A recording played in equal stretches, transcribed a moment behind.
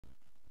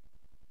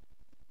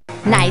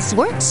Nice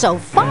work so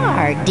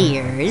far,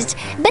 dears.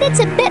 But it's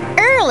a bit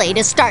early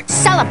to start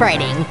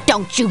celebrating,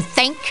 don't you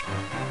think?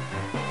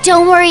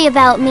 Don't worry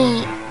about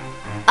me.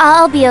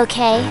 I'll be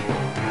okay.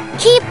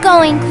 Keep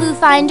going,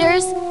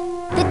 Cluefinders.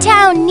 The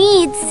town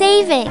needs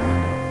saving.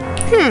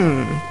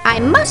 I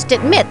must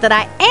admit that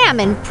I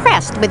am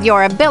impressed with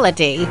your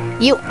ability.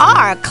 You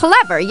are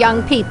clever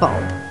young people.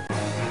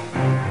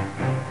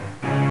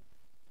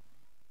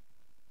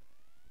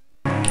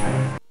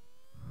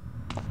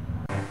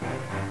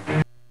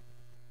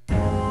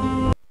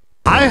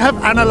 I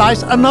have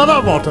analyzed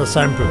another water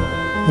sample.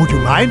 Would you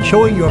mind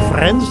showing your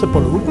friends the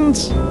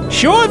pollutants?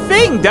 Sure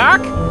thing,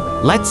 Doc.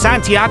 Let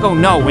Santiago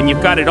know when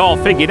you've got it all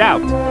figured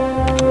out.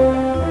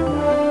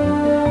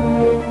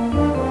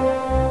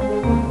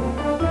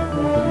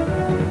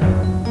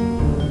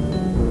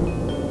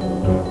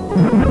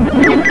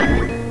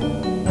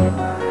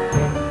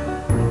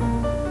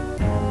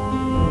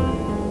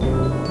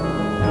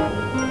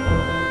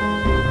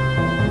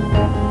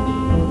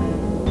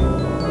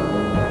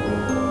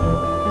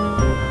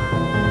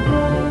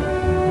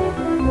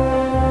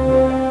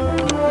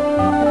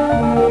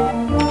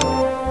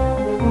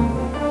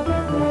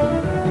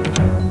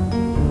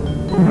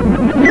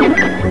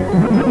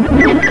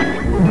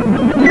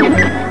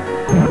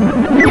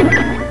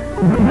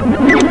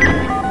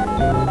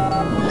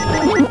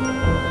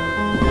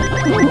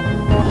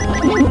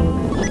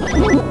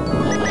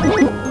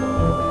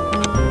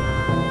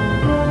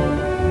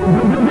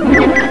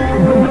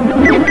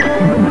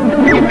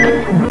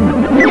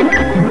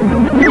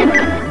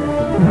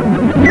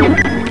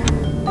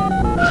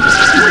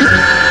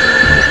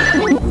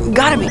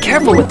 Gotta be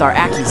careful with our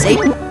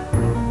accusation.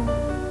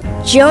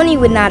 Joni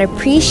would not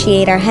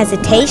appreciate our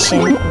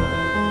hesitation.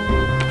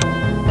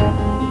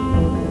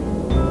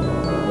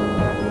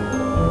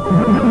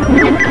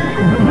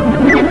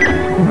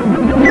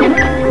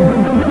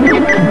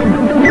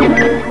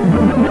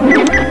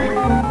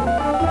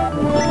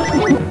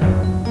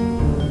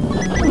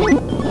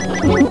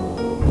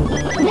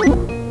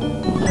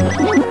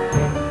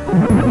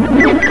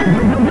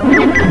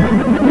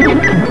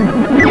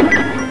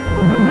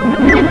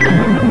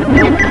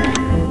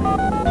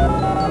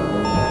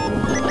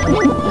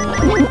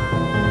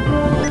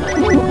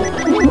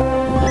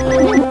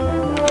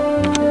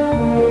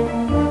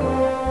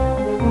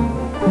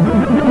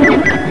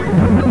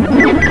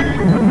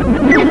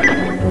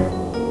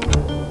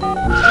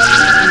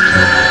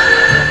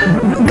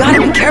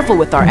 Careful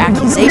with our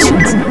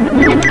accusations.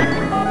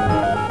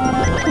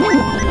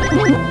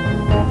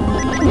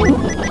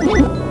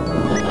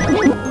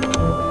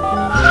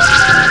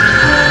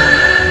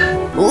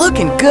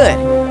 Looking good.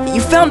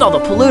 You found all the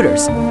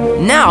polluters.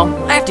 Now,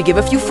 I have to give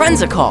a few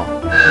friends a call.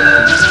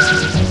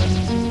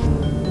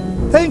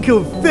 Thank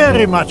you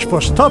very much for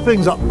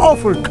stopping the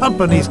awful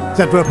companies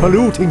that were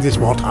polluting this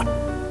water.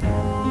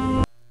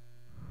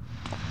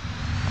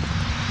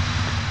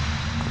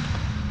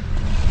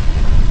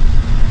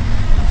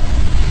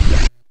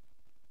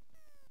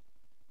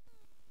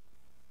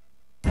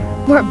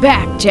 We're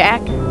back,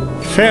 Jack.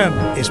 Fern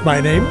is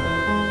my name.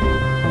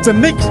 The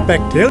mixed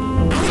bacterial.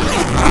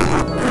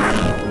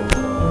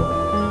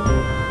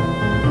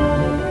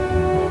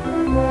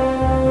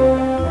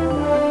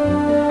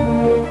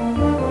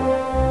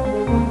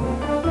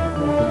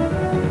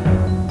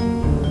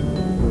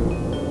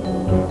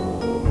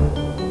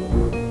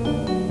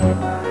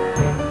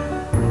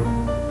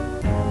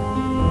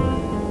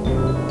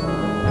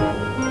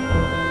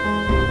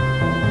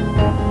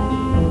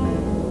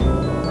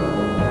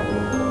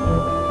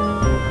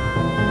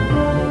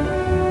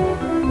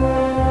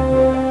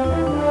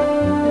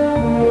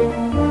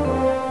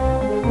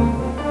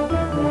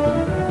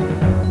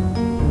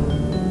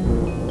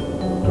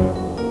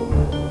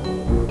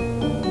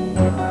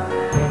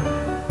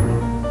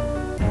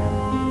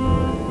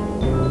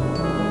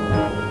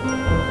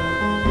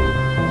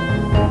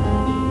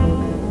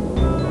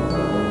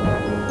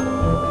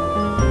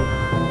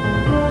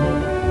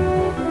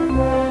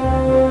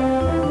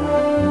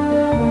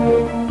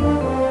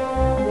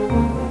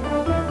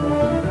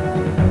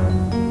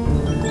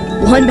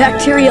 One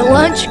bacteria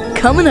lunch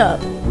coming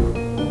up.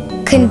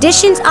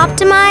 Conditions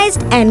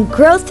optimized and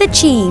growth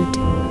achieved.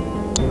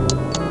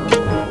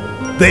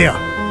 There.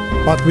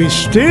 But we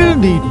still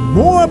need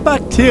more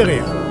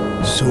bacteria.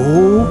 So,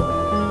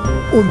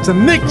 and the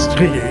next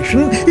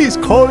creation is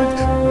called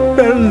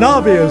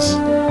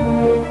Belnavius.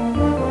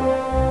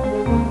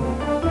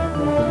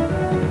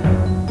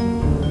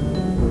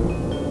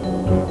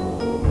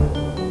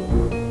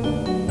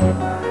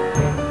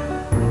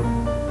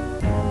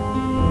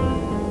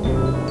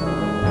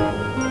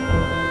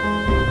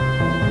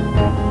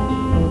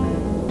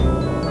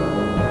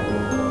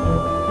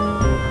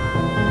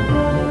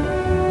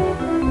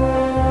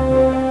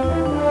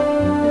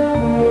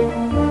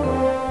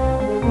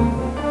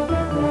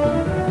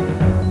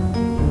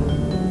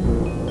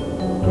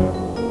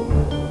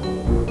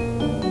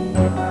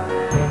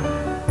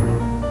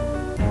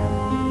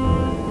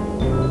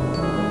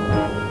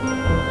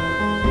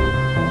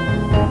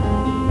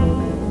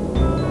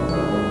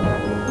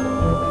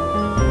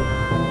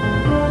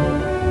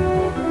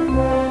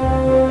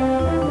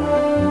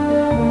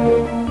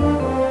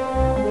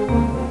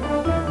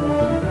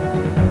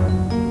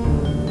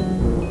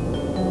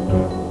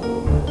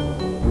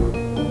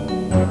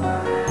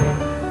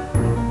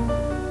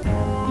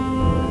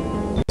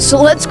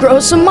 So let's grow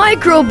some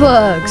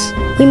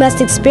microbugs. We must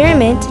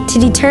experiment to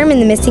determine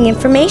the missing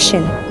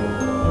information.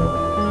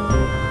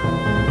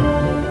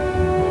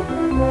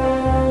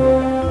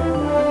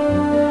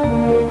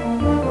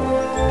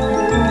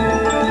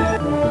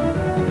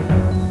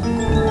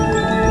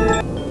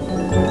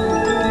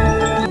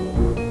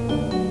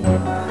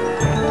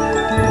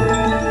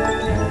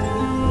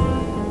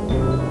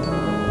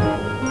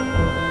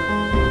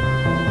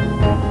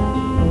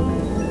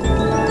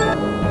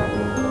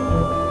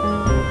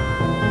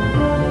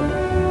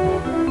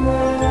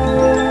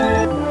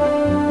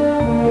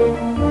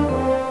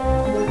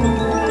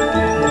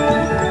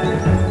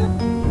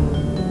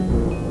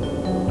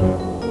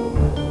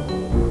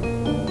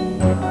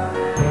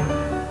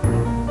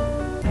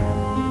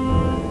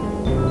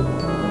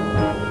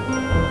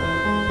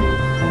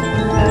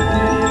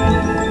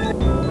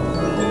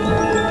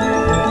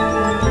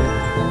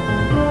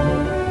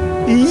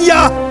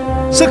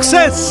 Yeah!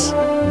 Success!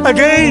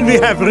 Again we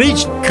have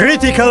reached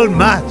critical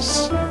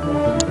mass.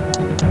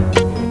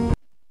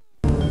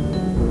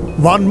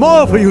 One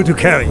more for you to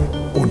carry.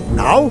 And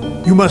now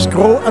you must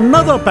grow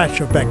another batch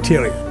of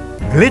bacteria.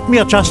 Let me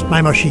adjust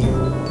my machine.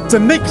 The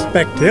next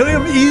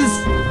bacterium is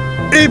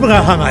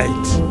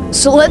Abrahamite.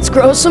 So let's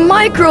grow some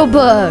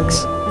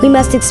microbugs. We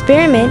must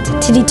experiment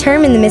to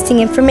determine the missing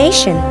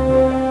information.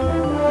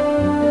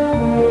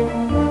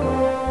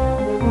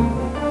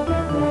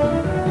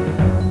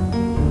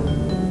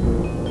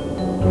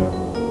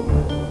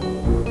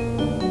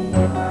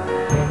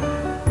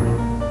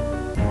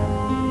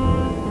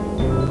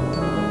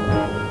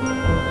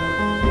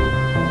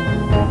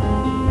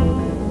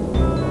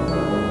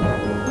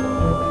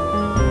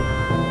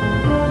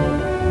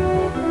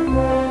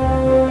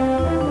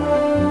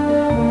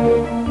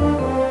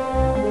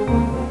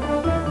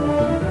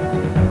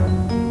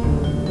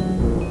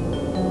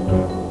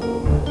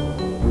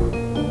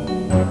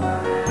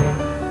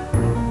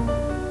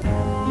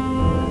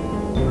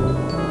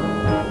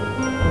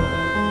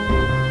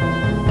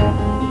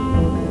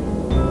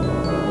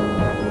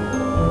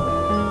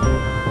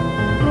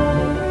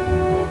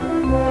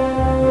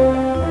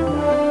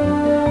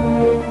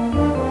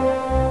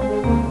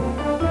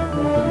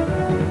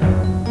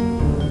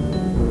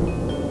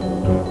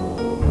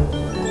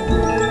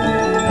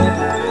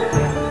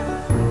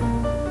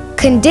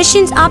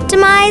 Conditions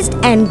optimized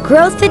and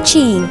growth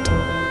achieved.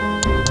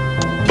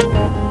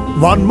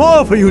 One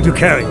more for you to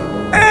carry.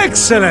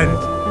 Excellent!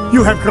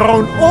 You have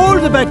grown all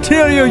the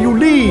bacteria you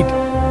need.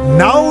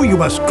 Now you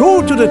must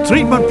go to the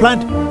treatment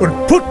plant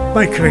and put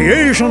my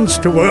creations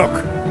to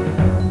work.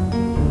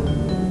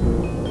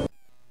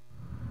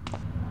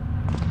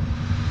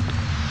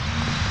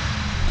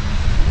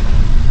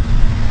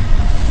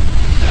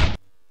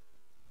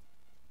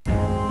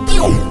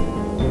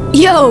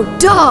 Yo,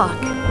 Doc!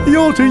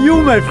 Yo to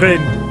you, my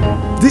friend.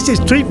 This is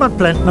treatment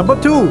plant number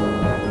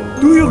 2.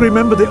 Do you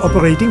remember the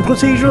operating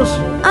procedures?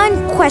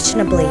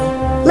 Unquestionably.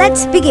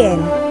 Let's begin.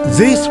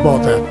 This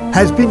water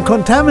has been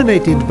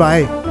contaminated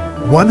by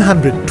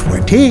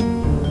 120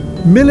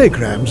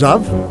 milligrams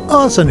of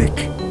arsenic,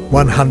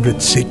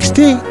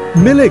 160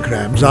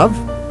 milligrams of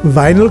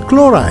vinyl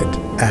chloride,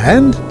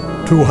 and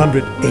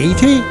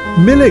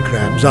 280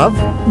 milligrams of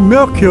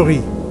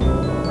mercury.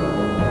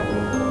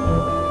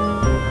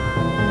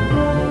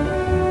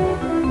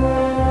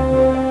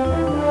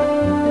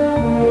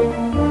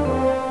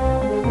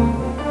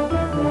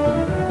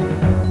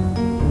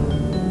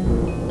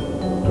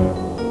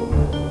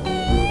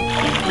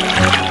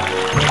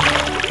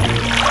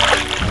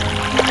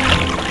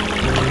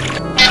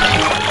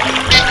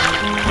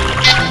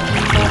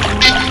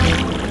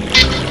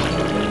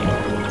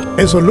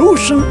 A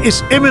solution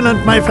is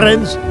imminent, my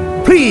friends.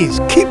 Please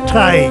keep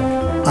trying.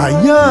 Ah,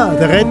 yeah,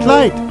 the red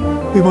light.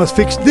 We must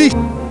fix this.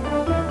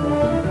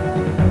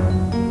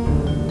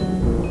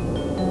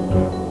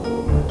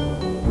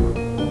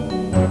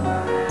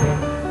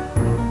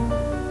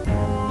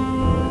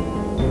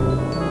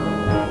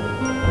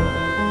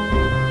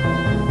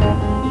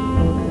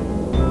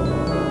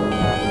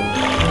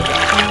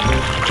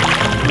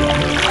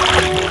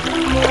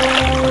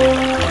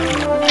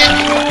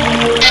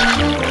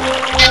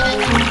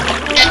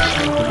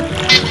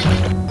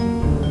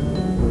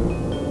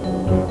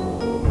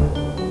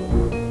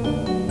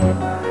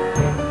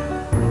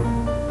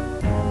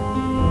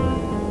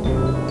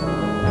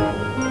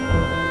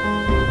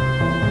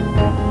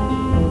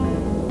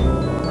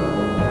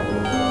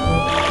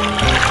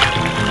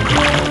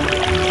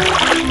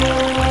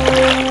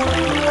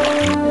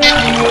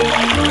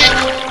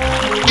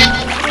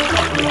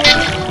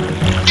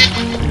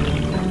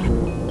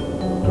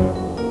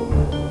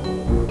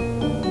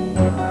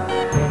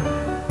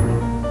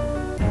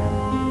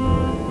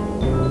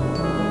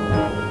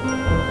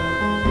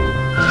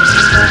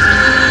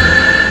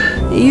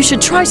 You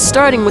should try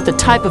starting with the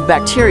type of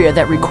bacteria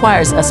that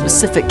requires a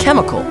specific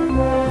chemical.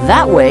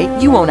 That way,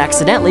 you won't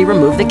accidentally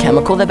remove the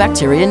chemical the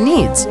bacteria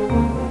needs.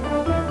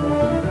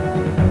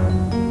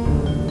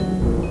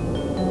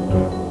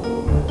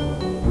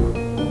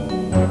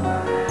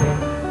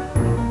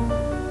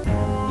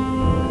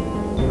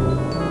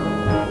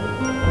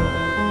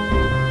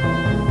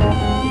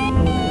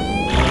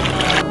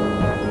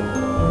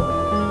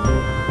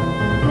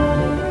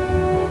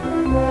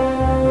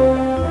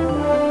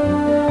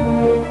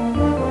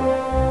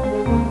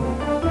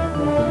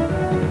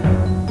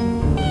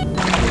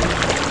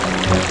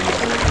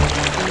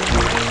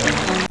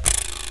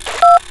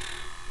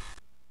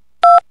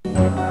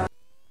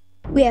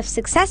 We have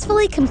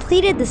successfully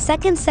completed the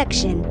second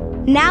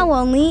section. Now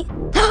only...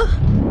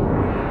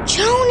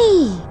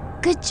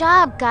 Joni! Good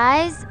job,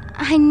 guys.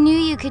 I knew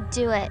you could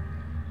do it.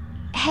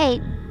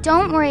 Hey,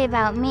 don't worry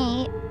about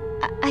me.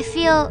 I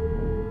feel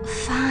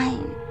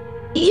fine.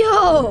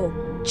 Yo!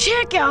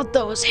 Check out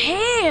those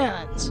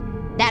hands!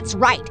 That's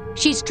right.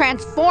 She's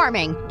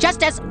transforming,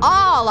 just as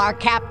all our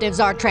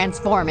captives are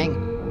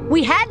transforming.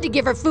 We had to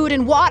give her food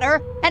and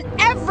water, and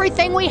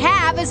everything we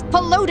have is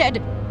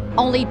polluted.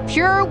 Only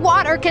pure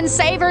water can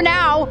save her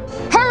now.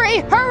 Hurry,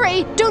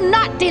 hurry! Do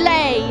not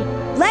delay!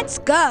 Let's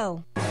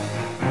go!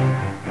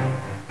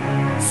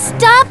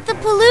 Stop the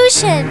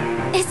pollution!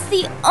 It's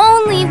the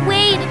only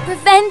way to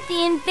prevent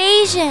the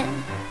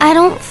invasion. I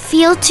don't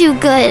feel too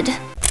good.